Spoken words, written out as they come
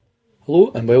Hello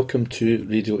and welcome to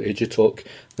Radio EduTalk.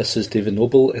 This is David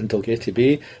Noble in Dalgety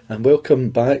Bay, and welcome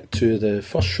back to the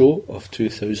first show of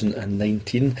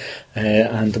 2019.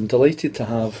 And I'm delighted to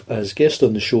have as guest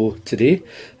on the show today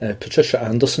Patricia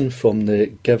Anderson from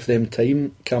the Give Them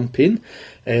Time campaign.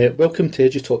 Welcome to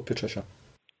EduTalk, Patricia.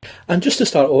 And just to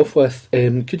start off with,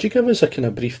 could you give us a kind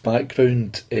of brief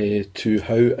background to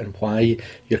how and why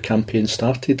your campaign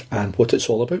started and what it's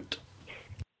all about?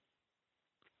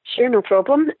 Sure, no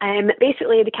problem.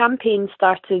 Basically, the campaign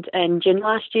started in June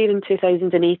last year in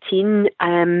 2018.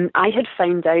 I had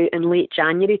found out in late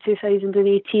January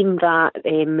 2018 that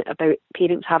about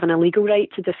parents having a legal right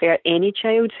to defer any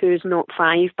child who is not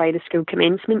 5 by the school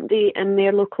commencement date in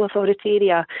their local authority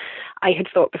area. I had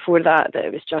thought before that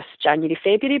it was just January,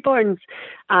 February borns.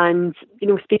 And, you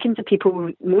know, speaking to people,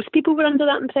 most people were under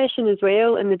that impression as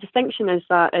well. And the distinction is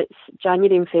that it's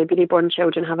January and February born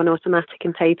children have an automatic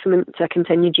entitlement to a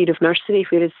continued year of nursery,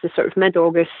 whereas the sort of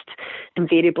mid-August,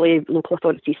 invariably local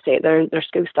authorities set their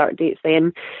school start dates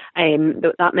then.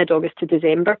 That mid-August to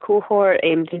December cohort,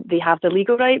 they have the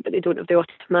legal right, but they don't have the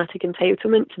automatic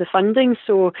entitlement to the funding.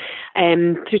 So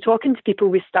through talking to people,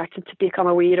 we started to become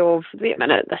aware of, wait a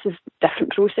minute, this is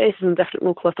different processes and different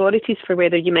local authorities for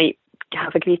whether you might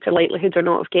have a greater likelihood or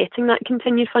not of getting that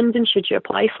continued funding should you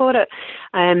apply for it.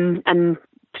 And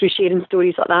through sharing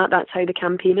stories like that, that's how the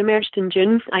campaign emerged in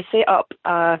June. I set up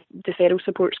a Deferral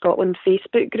Support Scotland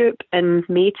Facebook group in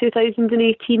May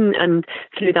 2018, and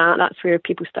through that, that's where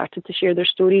people started to share their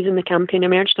stories, and the campaign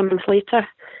emerged a month later.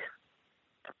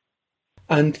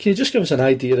 And can you just give us an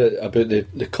idea about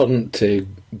the current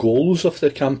goals of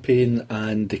the campaign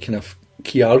and the kind of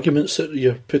key arguments that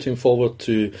you're putting forward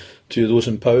to those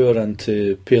in power and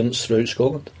to parents throughout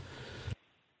Scotland?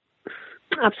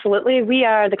 Absolutely. We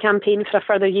are the campaign for a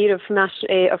further year of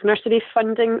nursery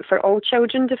funding for all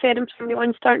children deferring primary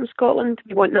one start in Scotland.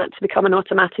 We want that to become an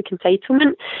automatic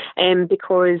entitlement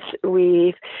because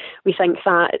we think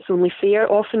that it's only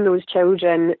fair. Often those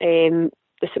children,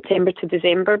 the September to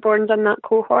December borns in that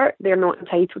cohort, they're not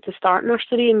entitled to start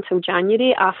nursery until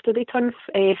January after they turn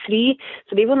 3.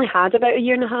 So they've only had about a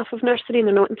year and a half of nursery and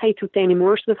they're not entitled to any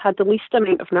more. So they've had the least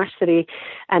amount of nursery.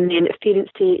 And then if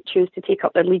parents choose to take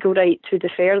up their legal right to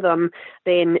defer them,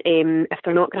 then if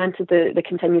they're not granted the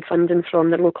continued funding from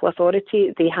their local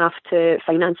authority, they have to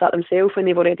finance that themselves when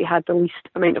they've already had the least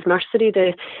amount of nursery.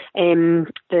 The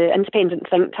independent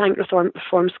think tank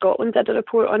Reform Scotland did a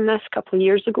report on this a couple of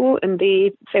years ago, and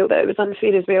they felt that it was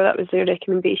unfair as well. That was their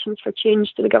recommendations for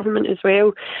change to the government as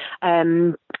well.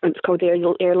 It's called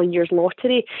the Early Years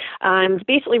Lottery. And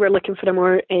basically we're looking for a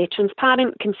more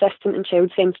transparent, consistent and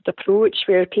child-centred approach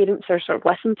where parents are sort of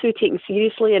listened to, taken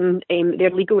seriously, and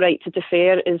their legal right to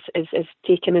defer is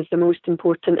taken as the most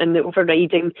important and the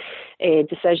overriding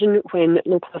decision when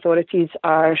local authorities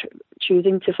are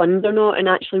choosing to fund or not. And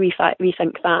actually we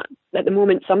think that at the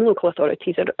moment some local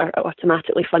authorities are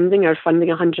automatically funding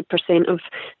 100% of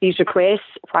these requests.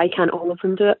 Why can't all of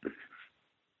them do it?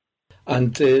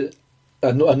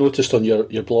 And I noticed on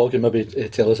your blog, and maybe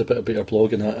tell us a bit about your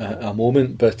blog in a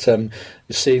moment, but you're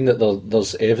saying that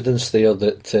there's evidence there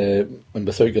that, and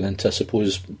without going into, I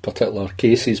suppose, particular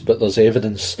cases, but there's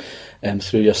evidence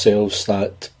through yourselves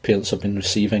that parents have been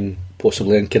receiving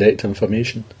possibly incorrect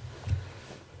information.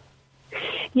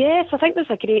 Yes, I think there's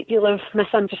a great deal of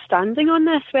misunderstanding on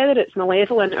this, whether it's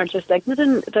malevolent or just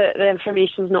ignorant, that the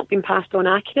information's not been passed on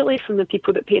accurately from the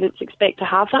people that parents expect to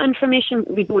have that information.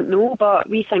 We don't know, but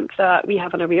we think that we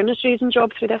have an awareness-raising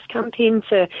job through this campaign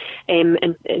to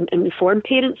inform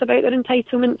parents about their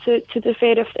entitlement to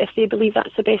defer if they believe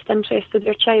that's the best interest of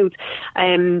their child.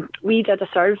 We did a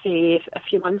survey a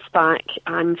few months back,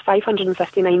 and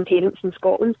 559 parents in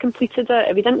Scotland completed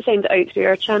it. We didn't send it out through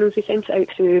our channels, we sent it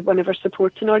out through one of our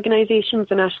supporting organisations,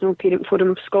 the National Parent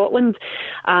Forum of Scotland,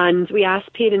 and we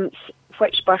asked parents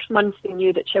which birth months they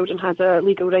knew that children had a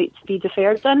legal right to be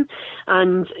deferred in,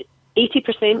 and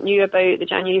 80% knew about the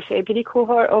January-February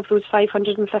cohort of those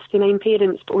 559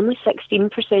 parents, but only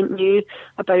 16% knew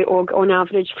about, on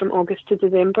average, from August to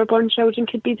December born children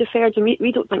could be deferred, and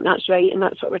we don't think that's right, and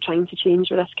that's what we're trying to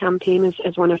change with this campaign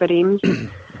as one of our aims.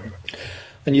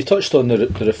 And you touched on the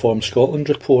Reform Scotland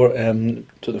report. Don't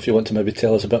know if you want to maybe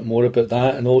tell us a bit more about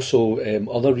that, and also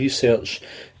other research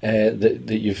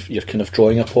that you're kind of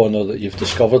drawing upon, or that you've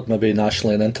discovered maybe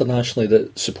nationally and internationally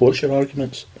that supports your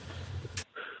arguments.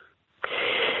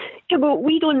 Yeah, well,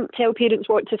 we don't tell parents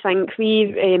what to think.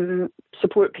 We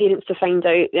support parents to find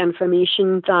out the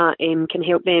information that can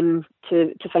help them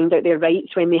to find out their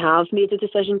rights when they have made a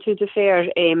decision to defer.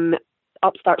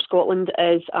 Upstart Scotland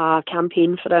is a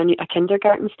campaign for a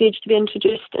kindergarten stage to be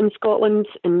introduced in Scotland,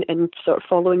 and sort of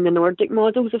following the Nordic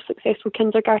models of successful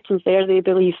kindergartens there. They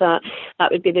believe that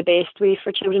would be the best way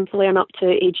for children to learn up to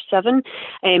age 7.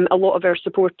 A lot of our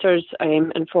supporters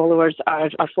and followers are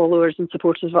followers and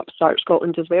supporters of Upstart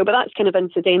Scotland as well, but that's kind of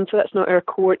incidental. That's not our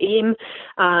core aim,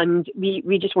 and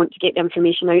we just want to get the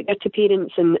information out there to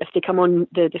parents. And if they come on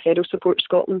the Deferral Support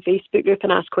Scotland Facebook group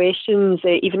and ask questions,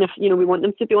 even if we want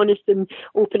them to be honest and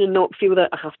open and not feel that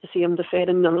I have to say I'm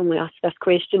deferring, I'll only ask this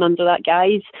question under that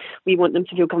guise. We want them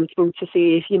to feel comfortable to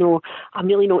say, I'm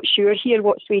really not sure here,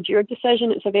 what swayed your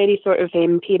decision? It's a very sort of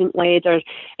parent-led, or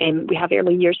we have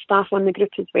early years staff on the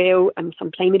group as well, and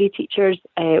some primary teachers.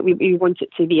 We want it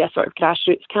to be a sort of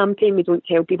grassroots campaign. We don't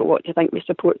tell people what to think. We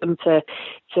support them to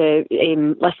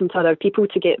listen to other people,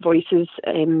 to get voices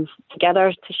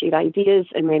together, to share ideas,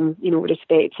 and then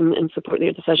respect and support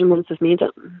their decision once they've made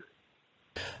it.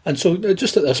 And so,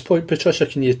 just at this point, Patricia,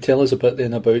 can you tell us a bit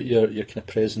then about your kind of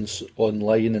presence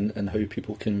online and how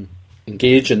people can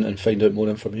engage and find out more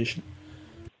information?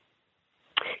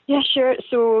 Yeah, sure.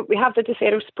 So we have the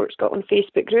Deferral Support Scotland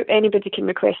Facebook group. Anybody can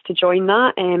request to join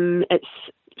that. It's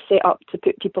set up to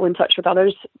put people in touch with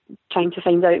others trying to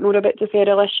find out more about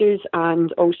deferral issues,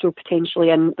 and also potentially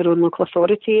in their own local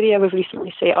authority area. We've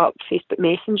recently set up Facebook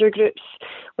Messenger groups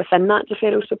within that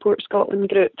Deferral Support Scotland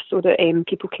group so that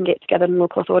people can get together in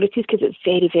local authorities, because it's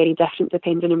very, very different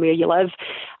depending on where you live.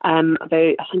 I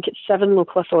think it's 7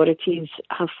 local authorities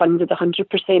have funded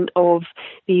 100% of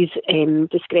these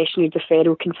discretionary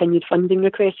deferral continued funding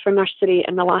requests for nursery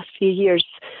in the last few years,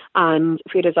 and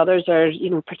whereas others are,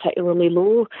 particularly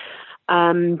low.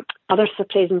 Other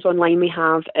presence online we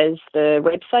have is the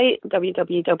website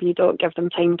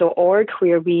www.givethemtime.org,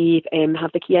 where we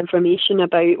have the key information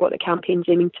about what the campaign's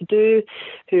aiming to do,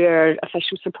 who our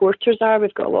official supporters are.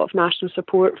 We've got a lot of national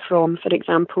support from, for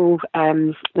example,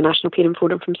 the National Parent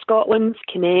Forum from Scotland,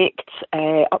 Connect,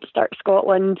 Upstart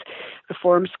Scotland,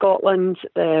 Reform Scotland.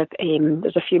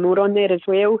 There's a few more on there as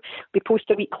well. We post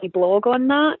a weekly blog on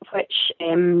that, which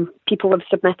people have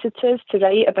submitted to us to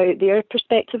write about their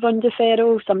perspective on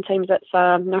deferral. Sometimes it's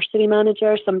a nursery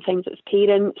manager, sometimes it's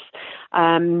parents.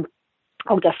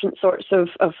 All different sorts of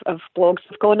blogs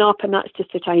have gone up, and that's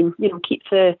just to try and keep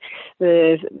the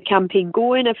campaign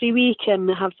going every week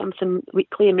and have something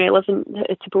weekly and relevant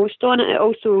to post on it.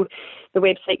 Also, the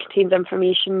website contains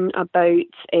information about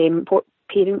what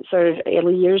parents or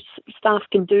early years staff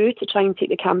can do to try and take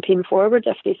the campaign forward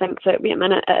if they think that, wait a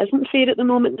minute, it isn't fair at the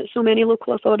moment that so many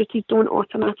local authorities don't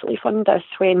automatically fund this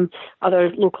when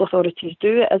other local authorities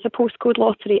do. It is a postcode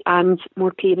lottery, and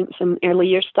more parents and early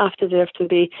years staff deserve to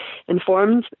be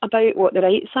informed about what the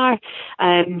rights are.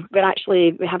 We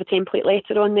have a template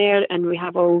letter on there, and we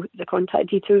have all the contact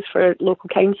details for local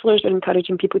councillors. We're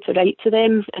encouraging people to write to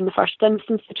them in the first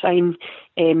instance to try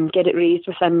and get it raised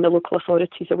within the local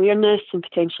authority's awareness, and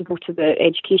potentially go to the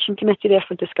Education Committee there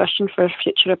for discussion for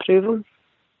future approval.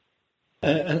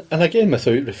 And again,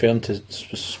 without referring to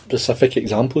specific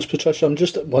examples, Patricia, I'm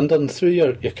just wondering, through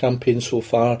your campaign so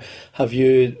far, have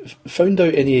you found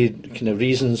out any kind of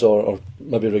reasons or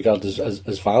maybe regarded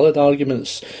as valid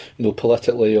arguments,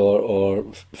 politically or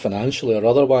financially or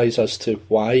otherwise, as to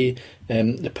why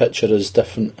the picture is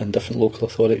different in different local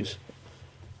authorities?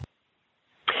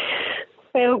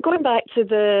 Well, going back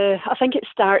to I think it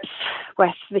starts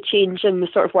with the change in the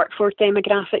sort of workforce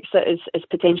demographics that is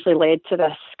potentially led to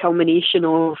this culmination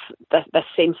of this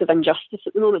sense of injustice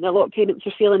at the moment. A lot of parents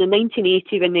are feeling. In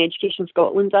 1980, when the Education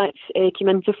Scotland Act came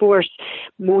into force,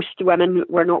 most women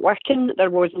were not working. There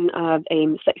wasn't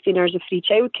 16 hours of free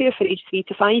childcare for age 3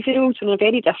 to 5-year-olds. We're in a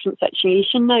very different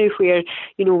situation now, where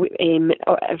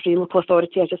every local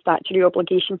authority has a statutory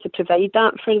obligation to provide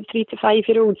that for 3 to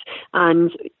 5-year-olds,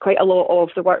 and quite a lot of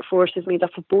the workforce is made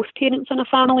up of both parents in a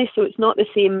family, so it's not the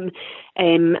same.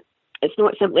 It's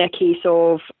not simply a case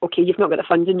of, okay, you've not got the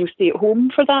funding, you'll stay at home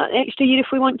for that extra year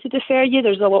if we want to defer you.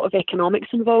 There's a lot of economics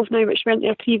involved now which weren't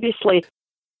there previously.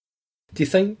 Do you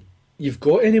think you've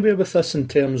got anywhere with this in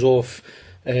terms of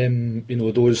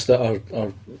those that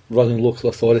are running local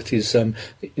authorities? Have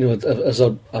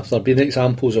there been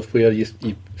examples of where you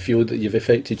feel that you've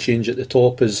effected change at the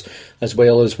top as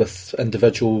well as with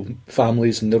individual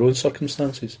families and their own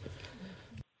circumstances?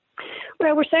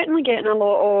 Well, we're certainly getting a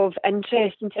lot of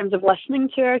interest in terms of listening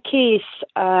to our case.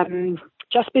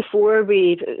 Just before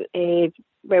we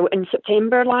well, in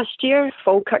September last year,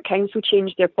 Falkirk Council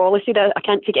changed their policy. I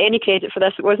can't take any credit for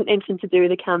this. It wasn't anything to do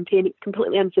with the campaign. It's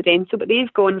completely incidental. But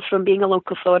they've gone from being a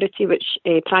local authority, which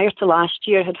prior to last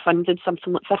year had funded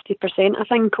something like 50%, I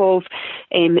think, of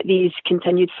these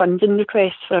continued funding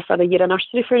requests for a further year of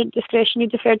nursery for discretionary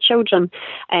deferred children.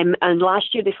 And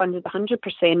last year they funded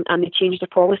 100%, and they changed their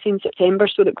policy in September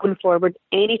so that going forward,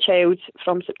 any child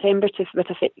from September to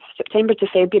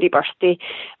February birthday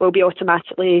will be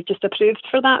automatically just approved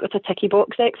for that with a ticky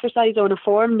box exercise on a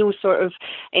form. No sort of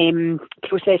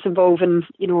process involving,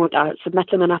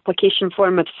 submitting an application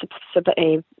form with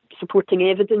supporting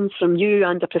evidence from you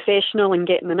and a professional, and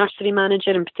getting the nursery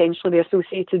manager and potentially the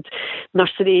associated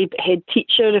nursery head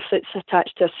teacher if it's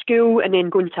attached to a school, and then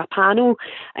going to a panel.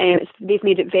 They've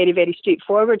made it very, very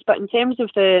straightforward. But in terms of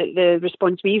the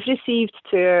response we've received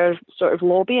to our sort of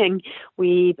lobbying,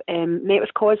 we met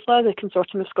with COSLA, the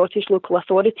Consortium of Scottish Local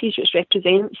Authorities, which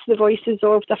represents the voices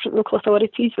of different local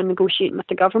authorities when negotiating with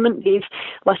the government. They've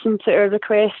listened to our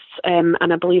requests, and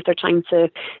I believe they're trying to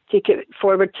take it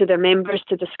forward to their members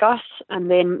to discuss. And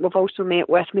then we've also met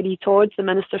with Marie Todd, the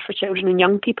Minister for Children and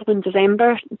Young People, in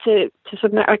December to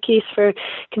submit our case for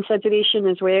consideration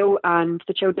as well. And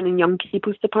the Children and Young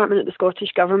People's Department at the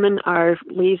Scottish Government are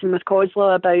liaising with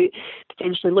COSLA about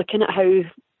potentially looking at how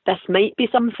this might be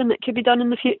something that could be done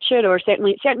in the future, or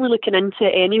certainly looking into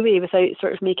it anyway without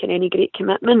sort of making any great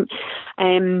commitment.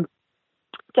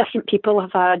 Different people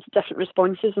have had different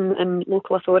responses in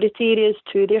local authority areas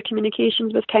to their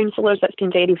communications with councillors. That's been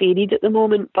very varied at the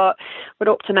moment, but we're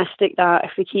optimistic that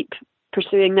if we keep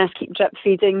pursuing this, keep drip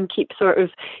feeding, keep sort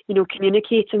of,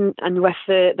 communicating, and with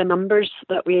the numbers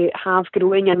that we have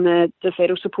growing in the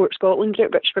Deferral Support Scotland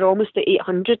group, which we're almost at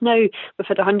 800 now. We've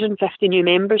had 150 new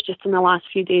members just in the last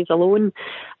few days alone,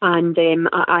 and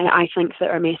I think that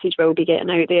our message will be getting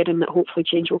out there and that hopefully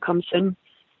change will come soon.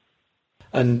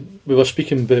 And we were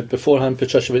speaking beforehand,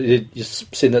 Patricia, but you're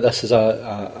saying that this is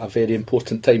a very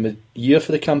important time of year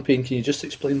for the campaign. Can you just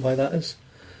explain why that is?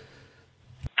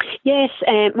 Yes,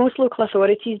 most local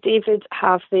authorities, David,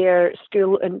 have their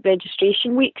school and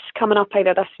registration weeks coming up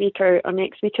either this week or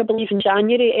next week, I believe, in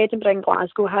January. Edinburgh and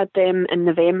Glasgow had them in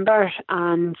November,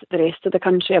 and the rest of the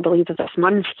country, I believe, is this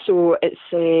month. So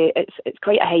it's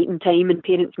quite a heightened time in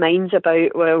parents' minds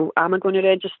about, well, am I going to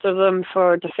register them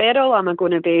for deferral? Am I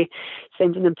going to be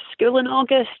sending them to school in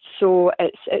August? So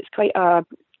it's quite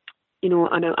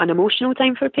an emotional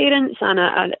time for parents, and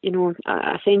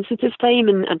a sensitive time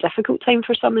and a difficult time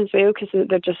for some as well, because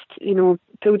they're just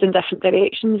pulled in different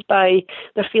directions by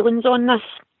their feelings on this.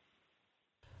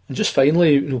 And just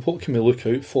finally, what can we look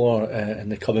out for in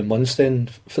the coming months then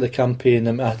for the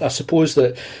campaign? I suppose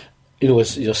that,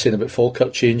 as you're saying about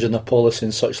Falkirk changing their policy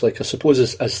and such like, I suppose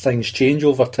as things change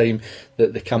over time,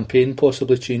 that the campaign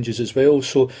possibly changes as well.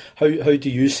 So how do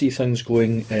you see things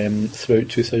going throughout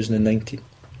 2019?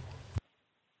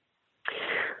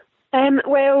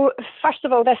 Well, first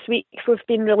of all, this week we've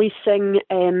been releasing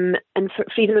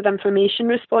freedom of information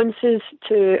responses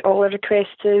to all our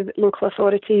requests to local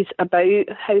authorities about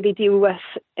how they deal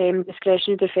with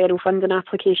discretionary deferral funding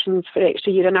applications for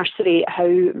extra year of nursery, how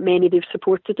many they've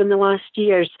supported in the last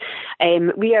years.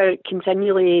 We are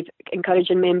continually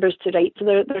encouraging members to write to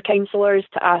their councillors,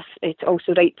 to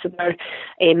also write to their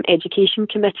education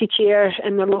committee chair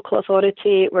in their local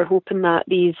authority. We're hoping that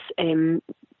these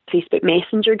Facebook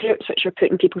Messenger groups, which are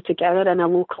putting people together in a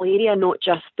local area, not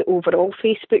just the overall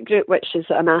Facebook group, which is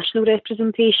a national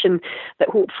representation, that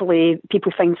hopefully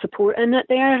people find support in it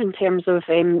there in terms of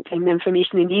finding the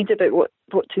information they need about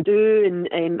what to do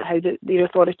and how their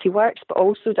authority works, but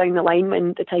also down the line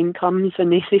when the time comes when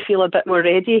they feel a bit more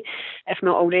ready, if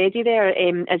not already there,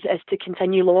 is to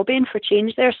continue lobbying for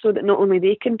change there, so that not only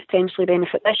they can potentially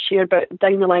benefit this year, but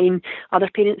down the line other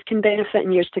parents can benefit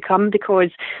in years to come,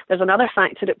 because there's another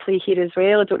factor at play here as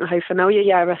well. I don't know how familiar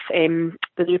you are with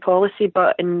the new policy,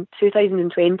 but in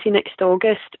 2020, next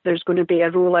August, there's going to be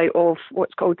a rollout of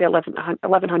what's called the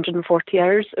 1140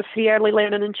 hours of free early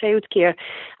learning and childcare,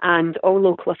 and all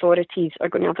local authorities are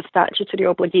going to have a statutory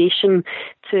obligation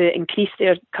to increase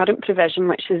their current provision,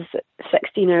 which is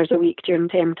 16 hours a week during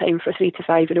term time for 3 to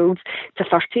 5 year olds, to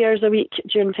 30 hours a week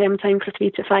during term time for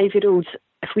 3 to 5 year olds.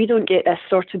 If we don't get this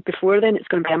sorted before then, it's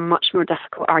going to be a much more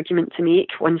difficult argument to make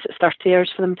once it's 30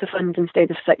 hours for them to fund instead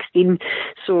of 16.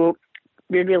 So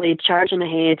we're really charging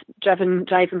ahead,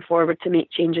 driving forward to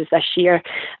make changes this year,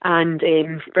 and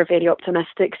we're very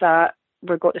optimistic that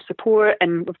we've got the support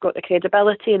and we've got the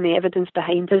credibility and the evidence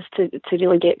behind us to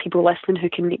really get people listening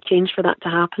who can make change for that to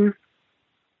happen.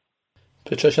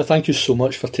 Patricia, thank you so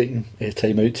much for taking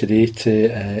time out today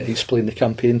to explain the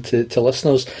campaign to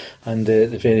listeners, and the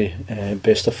very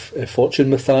best of fortune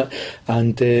with that.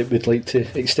 And we'd like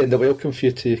to extend a welcome for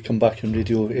you to come back on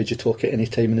Radio EduTalk at any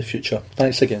time in the future.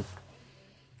 Thanks again.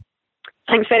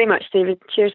 Thanks very much, David. Cheers.